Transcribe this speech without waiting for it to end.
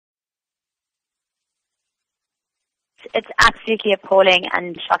It's absolutely appalling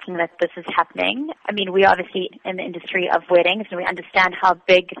and shocking that this is happening. I mean, we're obviously in the industry of weddings, and we understand how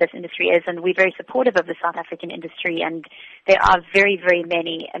big this industry is, and we're very supportive of the South African industry, and there are very, very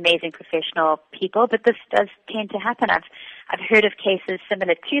many amazing professional people, but this does tend to happen. I've heard of cases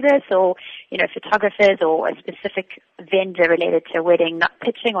similar to this, or, photographers or a specific vendor related to a wedding not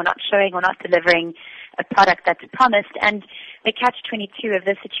pitching or not showing or not delivering a product that's promised. And the catch-22 of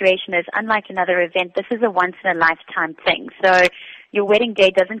this situation is, unlike another event, this is a once-in-a-lifetime thing. So your wedding day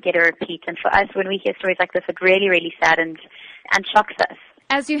doesn't get a repeat. And for us, when we hear stories like this, it really, really saddens and shocks us.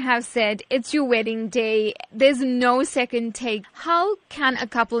 As you have said, it's your wedding day. There's no second take. How can a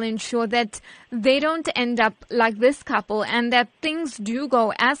couple ensure that they don't end up like this couple and that things do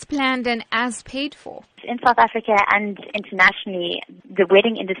go as planned and as paid for? In South Africa and internationally, the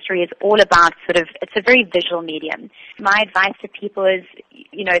wedding industry is all about it's a very visual medium. My advice to people is,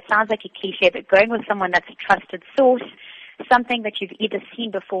 it sounds like a cliche, but going with someone that's a trusted source, something that you've either seen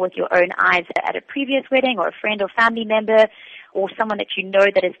before with your own eyes at a previous wedding or a friend or family member, or someone that you know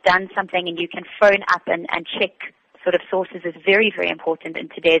that has done something and you can phone up and check sources is very, very important in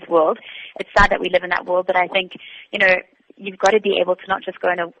today's world. It's sad that we live in that world, but I think, you've got to be able to not just go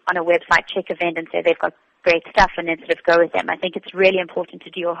on a website, check a vendor and say they've got great stuff and then go with them. I think it's really important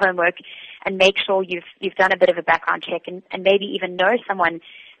to do your homework and make sure you've done a bit of a background check and maybe even know someone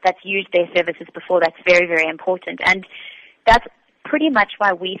that's used their services before. That's very, very important. And that's pretty much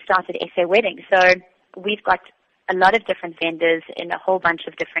why we started SA Weddings. So we've got a lot of different vendors in a whole bunch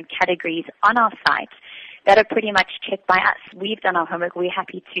of different categories on our site that are pretty much checked by us. We've done our homework. We're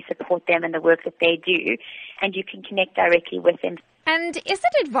happy to support them in the work that they do, and you can connect directly with them. And is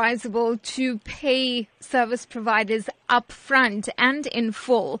it advisable to pay service providers up front and in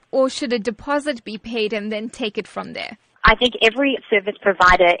full, or should a deposit be paid and then take it from there? I think every service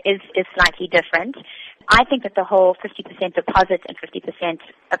provider is slightly different. I think that the whole 50% deposit and 50%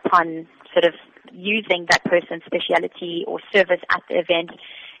 upon using that person's speciality or service at the event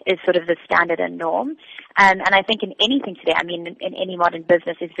is the standard and norm. And I think in anything today, in any modern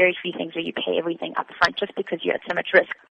business, there's very few things where you pay everything up front just because you're at so much risk.